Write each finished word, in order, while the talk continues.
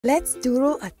Let's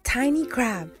doodle a tiny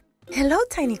crab. Hello,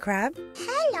 tiny crab.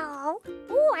 Hello.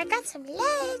 Ooh, I got some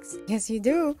legs. Yes, you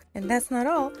do. And that's not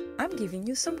all. I'm giving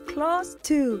you some claws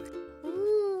too.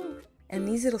 Ooh, And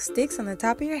these little sticks on the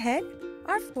top of your head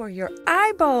are for your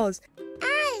eyeballs.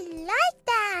 I like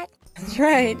that. That's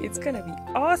right. It's gonna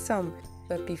be awesome.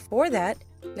 But before that,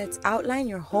 let's outline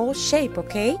your whole shape,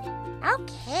 okay?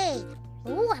 Okay.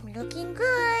 Ooh, I'm looking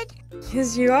good.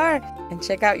 Yes, you are. And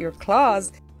check out your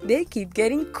claws. They keep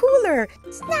getting cooler.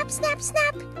 Snap, snap,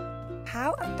 snap.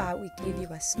 How about we give you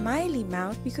a smiley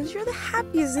mouth because you're the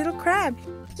happiest little crab?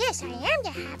 Yes, I am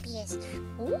the happiest.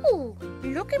 Ooh,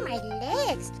 look at my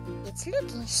legs. It's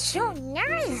looking so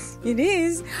nice. It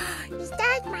is. Is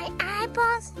that my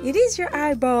eyeballs? It is your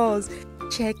eyeballs.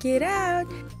 Check it out.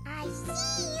 I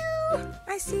see you.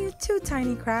 I see you too,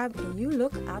 tiny crab, and you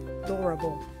look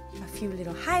adorable. A few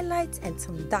little highlights and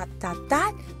some dot, dot,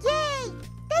 dot. Yay!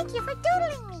 Thank you for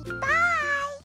doodling me. Bye.